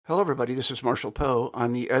Hello, everybody. This is Marshall Poe.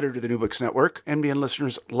 I'm the editor of the New Books Network. NBN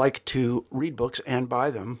listeners like to read books and buy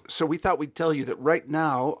them. So we thought we'd tell you that right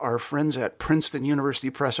now, our friends at Princeton University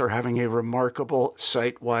Press are having a remarkable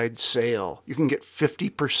site-wide sale. You can get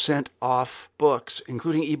 50% off books,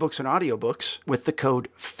 including ebooks and audiobooks, with the code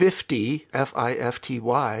 50,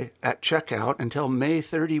 F-I-F-T-Y, at checkout until May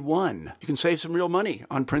 31. You can save some real money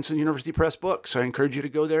on Princeton University Press books. I encourage you to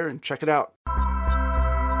go there and check it out.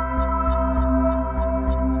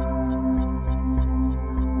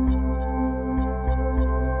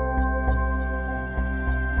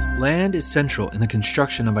 Land is central in the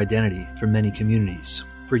construction of identity for many communities.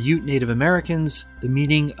 For Ute Native Americans, the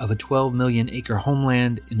meaning of a 12 million acre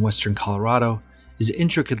homeland in western Colorado is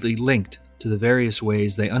intricately linked to the various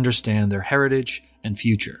ways they understand their heritage and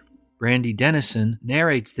future. Brandy Dennison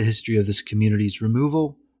narrates the history of this community's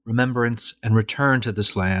removal, remembrance, and return to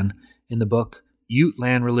this land in the book Ute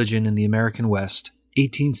Land Religion in the American West,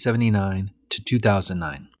 1879 to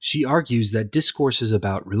 2009. She argues that discourses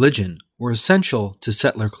about religion were essential to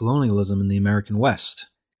settler colonialism in the American West.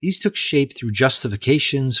 These took shape through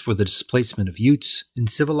justifications for the displacement of Utes, in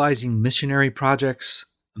civilizing missionary projects,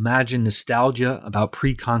 imagined nostalgia about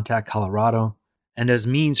pre-contact Colorado, and as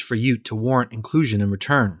means for Ute to warrant inclusion and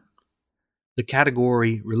return. The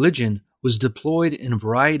category religion was deployed in a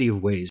variety of ways